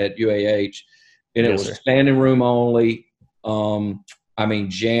 Nate, at UAH. And it was standing room only.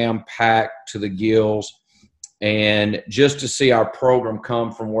 Jam-packed to the gills. And just to see our program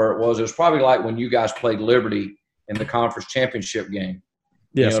come from where it was probably like when you guys played Liberty in the conference championship game.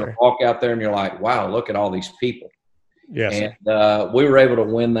 Yes, to walk out there and you're like, wow, look at all these people. Yes, and we were able to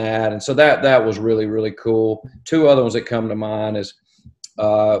win that. And so that was really, really cool. Two other ones that come to mind is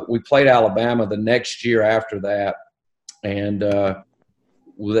we played Alabama the next year after that, and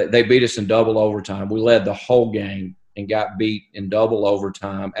they beat us in double overtime. We led the whole game and got beat in double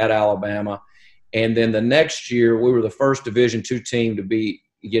overtime at Alabama. And then the next year, we were the first Division II team to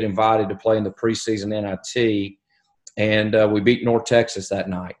get invited to play in the preseason NIT, and we beat North Texas that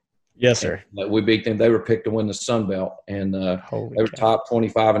night. Yes, sir. And we beat them. They were picked to win the Sun Belt, and they were top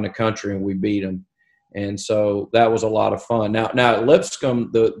 25 in the country, and we beat them. And so that was a lot of fun. Now at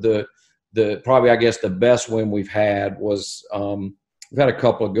Lipscomb, the probably, I guess, the best win we've had was we've had a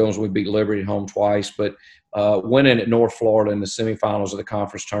couple of good ones. We beat Liberty at home twice, but winning at North Florida in the semifinals of the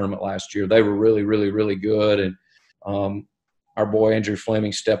conference tournament last year, they were really, really, really good. And our boy Andrew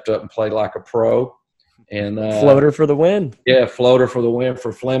Fleming stepped up and played like a pro. And floater for the win. Yeah, floater for the win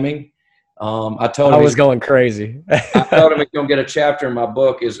for Fleming. I told him I was going crazy. I told him he's going to get a chapter in my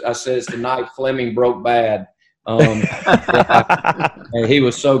book. I said it's the night Fleming broke bad. And he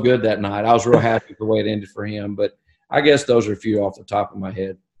was so good that night. I was real happy with the way it ended for him. But I guess those are a few off the top of my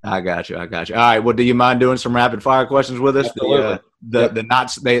head. I got you. All right. Well, do you mind doing some rapid fire questions with us? Absolutely.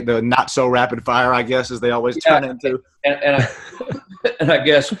 The not so rapid fire, I guess, as they always turn into. And I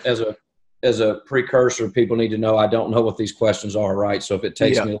guess as a precursor, people need to know I don't know what these questions are, right? So if it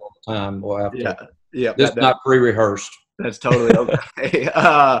takes me a long time, we'll have to. Yeah. This is not pre-rehearsed. That's totally okay.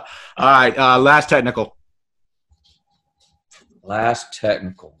 All right. Last technical. Last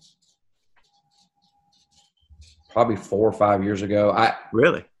technical. Probably 4 or 5 years ago.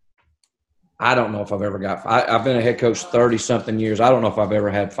 Really? I don't know if I've ever got. I've been a head coach 30-something years. I don't know if I've ever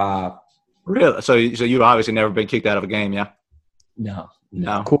had 5. Really? So you've obviously never been kicked out of a game, yeah? No.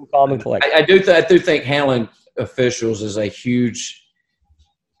 Cool, calm, and collected. I do think handling officials is a huge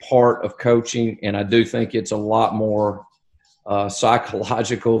part of coaching, and I do think it's a lot more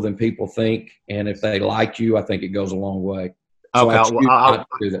psychological than people think. And if they like you, I think it goes a long way. So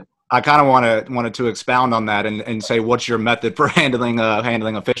okay, I kind of wanted to expound on that and say, what's your method for handling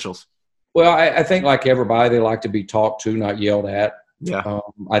officials? Well, I think like everybody, they like to be talked to, not yelled at. Yeah.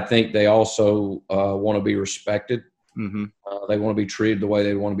 I think they also want to be respected. Mm-hmm. They want to be treated the way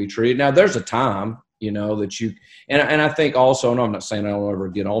they want to be treated. Now, there's a time, that you – and I think also – and I'm not saying I don't ever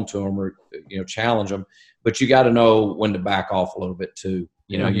get on to them or, challenge them, but you got to know when to back off a little bit too.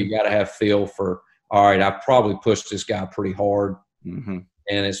 You got to have feel for, all right, I've probably pushed this guy pretty hard. Mm-hmm.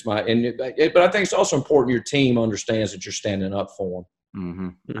 And it's but I think it's also important your team understands that you're standing up for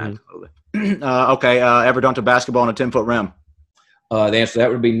them. Mm-hmm. Absolutely. Okay. Ever dunked a basketball on a 10-foot rim? The answer to that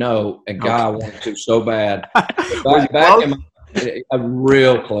would be no. And God, I wanted to so bad. Back in a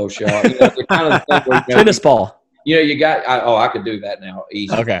real close shot. The kind of thing where, tennis ball. You got. I could do that now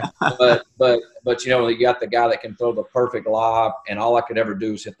easy. Okay. But you got the guy that can throw the perfect lob, and all I could ever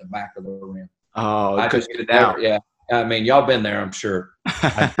do is hit the back of the rim. Oh, I just get it down. Yeah. I mean, y'all been there, I'm sure.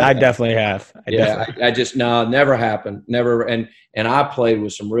 I definitely have. I just never happened. Never. And I played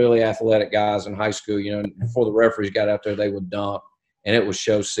with some really athletic guys in high school. Before the referees got out there, they would dunk, and it was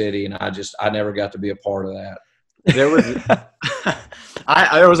Show City, and I never got to be a part of that. There was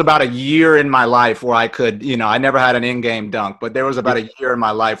there was about a year in my life where I could, I never had an in-game dunk, but there was about a year in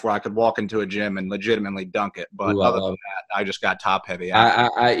my life where I could walk into a gym and legitimately dunk it. But other than that, I just got top heavy.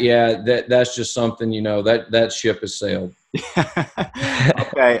 That's just something, that ship has sailed.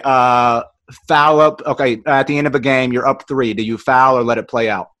 Okay. Foul up. Okay. At the end of a game, you're up 3. Do you foul or let it play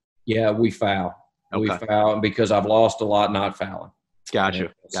out? Yeah, we foul. Okay. We foul because I've lost a lot not fouling.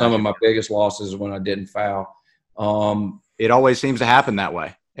 Gotcha. Some of my biggest losses is when I didn't foul. It always seems to happen that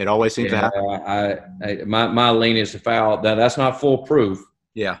way. It always seems to happen. My lean is to foul. That's not foolproof.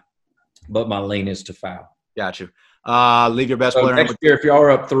 Yeah. But my lean is to foul. Got you. Leave your best player. Next year, if y'all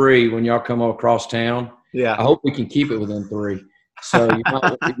are up 3 when y'all come across town, I hope we can keep it within 3. So you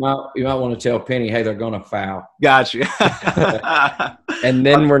might want to tell Penny, hey, they're going to foul. Got you. And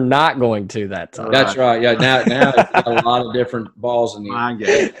then we're not going to that time. That's right. Yeah. Now it's got a lot of different balls in the mind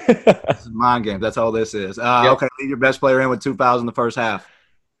game. This is mind game. That's all this is. Okay. Leave your best player in with 2 fouls in the first half.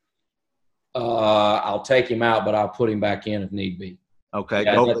 I'll take him out, but I'll put him back in if need be. Okay.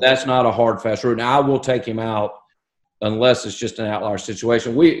 That's not a hard, fast rule. Now, I will take him out unless it's just an outlier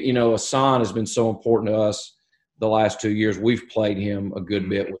situation. Hassan has been so important to us the last 2 years. We've played him a good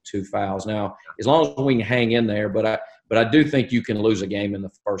bit with 2 fouls. Now, as long as we can hang in there, but I do think you can lose a game in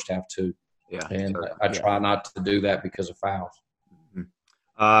the first half too. Yeah. And I try not to do that because of fouls.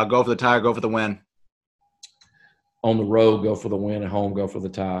 Mm-hmm. Go for the tie, go for the win. On the road, go for the win. At home, go for the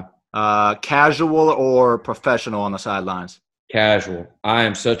tie. Casual or professional on the sidelines? Casual. I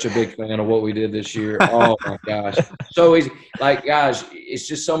am such a big fan of what we did this year. Oh, my gosh. So easy. Like, guys, it's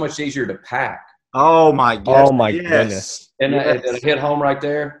just so much easier to pack. Oh, my goodness. Oh, my goodness. And it hit home right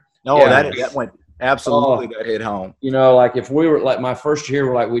there? No, that went absolutely that hit home. Like if we were – like my first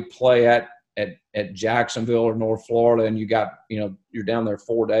year, we'd play at Jacksonville or North Florida, and you got – you're down there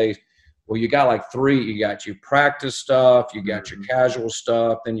 4 days. Well, you got like 3. You got your practice stuff. You got your casual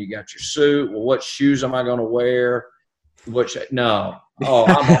stuff. Then you got your suit. Well, what shoes am I going to wear? No. Oh,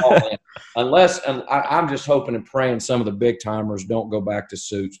 I'm all in. I'm just hoping and praying some of the big timers don't go back to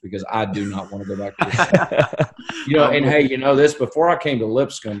suits because I do not want to go back to suits. And hey, this before I came to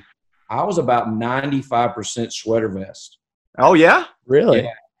Lipscomb, I was about 95% sweater vest. Oh yeah, Really?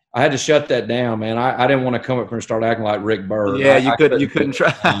 Yeah. I had to shut that down, man. I didn't want to come up here and start acting like Rick Bird. yeah. You couldn't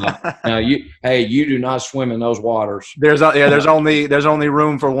try. No, you do not swim in those waters. There's only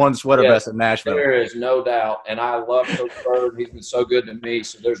room for one sweater vest in Nashville. There is no doubt, and I love Coach Bird. He's been so good to me.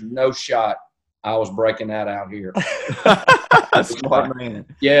 So there's no shot I was breaking that out here. Smart man.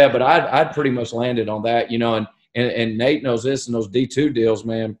 Yeah, but I'd pretty much landed on that, and Nate knows this, and those D2 deals,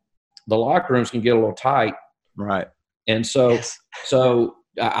 man, the locker rooms can get a little tight. Right. And so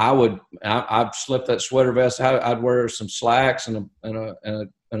I'd slip that sweater vest. I'd wear some slacks and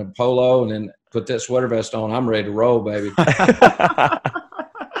a polo, and then put that sweater vest on. I'm ready to roll, baby.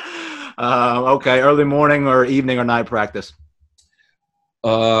 Okay. Early morning or evening or night practice?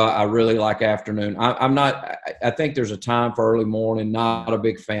 I really like afternoon. I think there's a time for early morning. Not a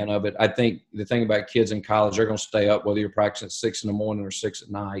big fan of it. I think the thing about kids in college, they're going to stay up whether you're practicing at 6 in the morning or 6 at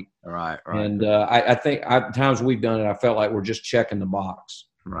night. Right. And I think times we've done it, I felt like we're just checking the box.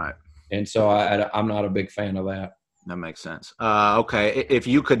 Right. And so I'm not a big fan of that. That makes sense. Okay. If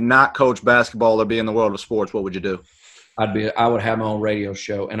you could not coach basketball or be in the world of sports, what would you do? I would have my own radio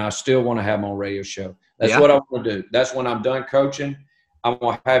show, and I still want to have my own radio show. That's what I want to do. That's when I'm done coaching. I'm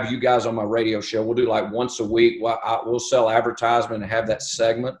going to have you guys on my radio show. We'll do like once a week. We'll sell advertisement and have that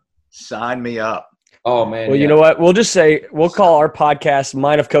segment. Sign me up. Oh, man. Well, you know what? We'll just say we'll call our podcast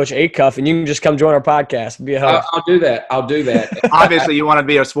Mind of Coach Acuff, and you can just come join our podcast and be a host. I'll do that. Obviously, you want to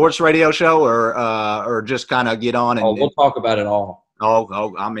be a sports radio show or just kind of get on and we'll talk about it all.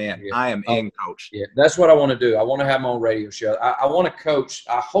 Oh, I'm in. Yeah. I am in, Coach. Yeah, that's what I want to do. I want to have my own radio show. I want to coach.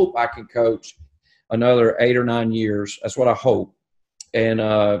 I hope I can coach another 8 or 9 years. That's what I hope. And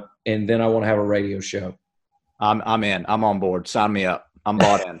then I want to have a radio show. I'm in. I'm on board. Sign me up. I'm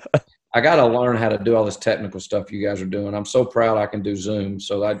bought in. I got to learn how to do all this technical stuff you guys are doing. I'm so proud I can do Zoom.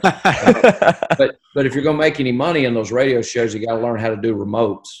 So but if you're going to make any money in those radio shows, you got to learn how to do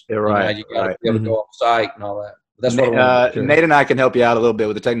remotes. You're right. You got to be able to go off site and all that. That's what Nate and I can help you out a little bit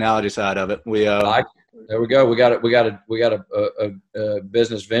with the technology side of it. There we go. We got a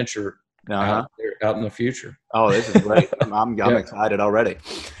business venture out in the future. Oh, this is great. I'm excited already.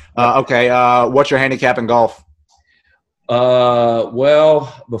 Okay. What's your handicap in golf?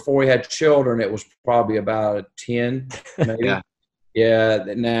 Well, before we had children, it was probably about a 10, maybe. Yeah.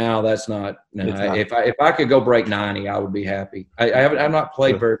 Now that's not. No. If I could go break 90, I would be happy. I've not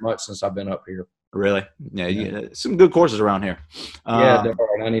played very much since I've been up here. Really? Yeah. Some good courses around here. Yeah, there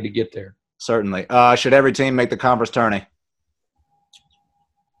are. I need to get there. Certainly. Should every team make the conference tourney?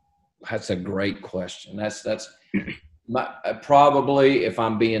 That's a great question. That's probably, if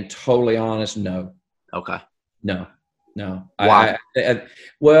I'm being totally honest, no. Okay. No. Why?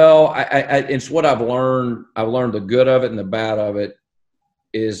 It's what I've learned. I've learned the good of it and the bad of it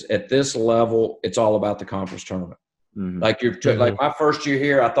is at this level, it's all about the conference tournament. Mm-hmm. Like my first year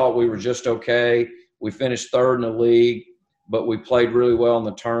here, I thought we were just okay. We finished third in the league, but we played really well in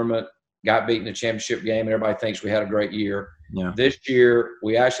the tournament, got beat in the championship game, and everybody thinks we had a great year. Yeah. This year,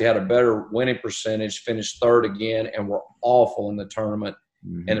 we actually had a better winning percentage, finished third again, and we're awful in the tournament.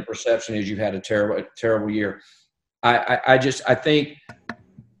 Mm-hmm. And the perception is you had a terrible year. I think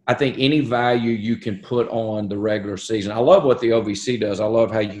any value you can put on the regular season. I love what the OVC does. I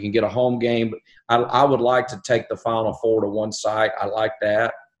love how you can get a home game. I would like to take the Final Four to one site. I like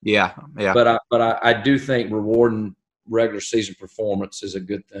that. Yeah. But I do think rewarding regular season performance is a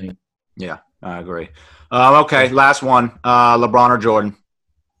good thing. Yeah, I agree. Okay, last one. LeBron or Jordan?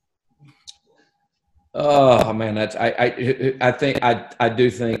 Oh man, I think I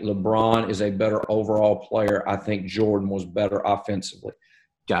do think LeBron is a better overall player. I think Jordan was better offensively.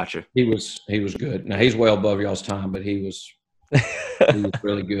 Gotcha. He was good. Now he's well above y'all's time, but he was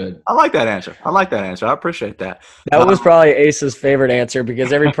really good. I like that answer. I appreciate that. That was probably Ace's favorite answer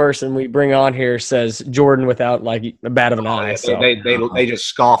because every person we bring on here says Jordan without like a bat of an eye. So. They just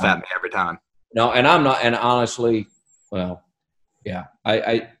scoff at me every time. No, and I'm not. And honestly, well, yeah,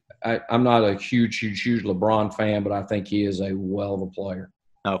 I'm not a huge LeBron fan, but I think he is a well of a player.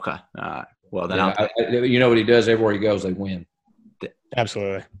 Okay. All right. Well, then you know what he does everywhere he goes, they win.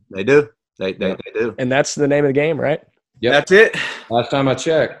 Absolutely. They do. They do. And that's the name of the game, right? Yep. That's it. Last time I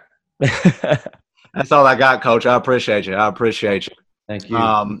checked. That's all I got, Coach. I appreciate you. Thank you.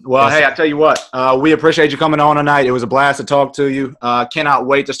 Hey, I tell you what, we appreciate you coming on tonight. It was a blast to talk to you. Cannot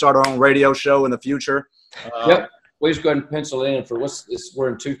wait to start our own radio show in the future. Yep. We just go ahead and pencil in for we're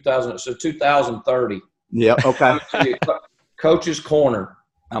in 2030. Yep. Okay. Coach's Corner.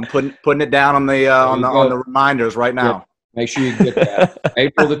 I'm putting it down on the reminders right now. Yep. Make sure you get that.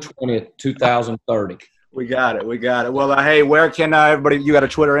 April the 20th, 2030. We got it. Well, hey, where can everybody? You got a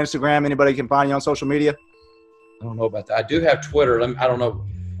Twitter, Instagram? Anybody can find you on social media? I don't know about that. I do have Twitter. I don't know.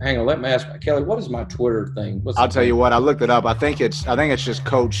 Hang on. Let me ask Kelly. What is my Twitter thing? I'll tell you what. I looked it up. I think it's just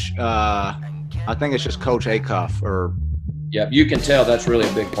Coach. I think it's just Coach Acuff. Or yeah, you can tell that's really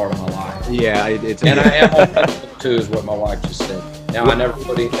a big part of my life. Yeah, it's. And I am on Facebook too, is what my wife just said. Now I never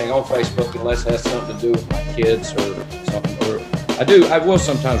put anything on Facebook unless it has something to do with my kids or something. Or I will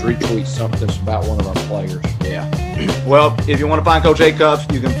sometimes retweet something that's about one of our players. Yeah. Well, if you want to find Coach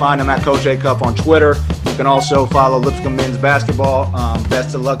Acuff, you can find him at Coach Acuff on Twitter. You can also follow Lipscomb Men's Basketball.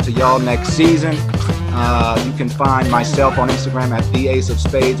 Best of luck to y'all next season. You can find myself on Instagram at the Ace of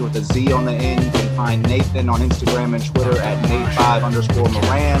Spades with a Z on the end. You can find Nathan on Instagram and Twitter at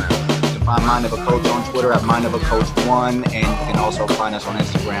Nate5_Moran. You can find Mind of a Coach on Twitter at Mind of a Coach 1, and you can also find us on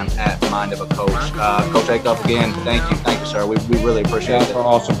Instagram at Mind of a Coach. Coach Acuff, again, thank you, sir. We really appreciate it.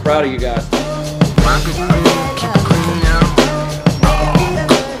 Awesome. Proud of you guys.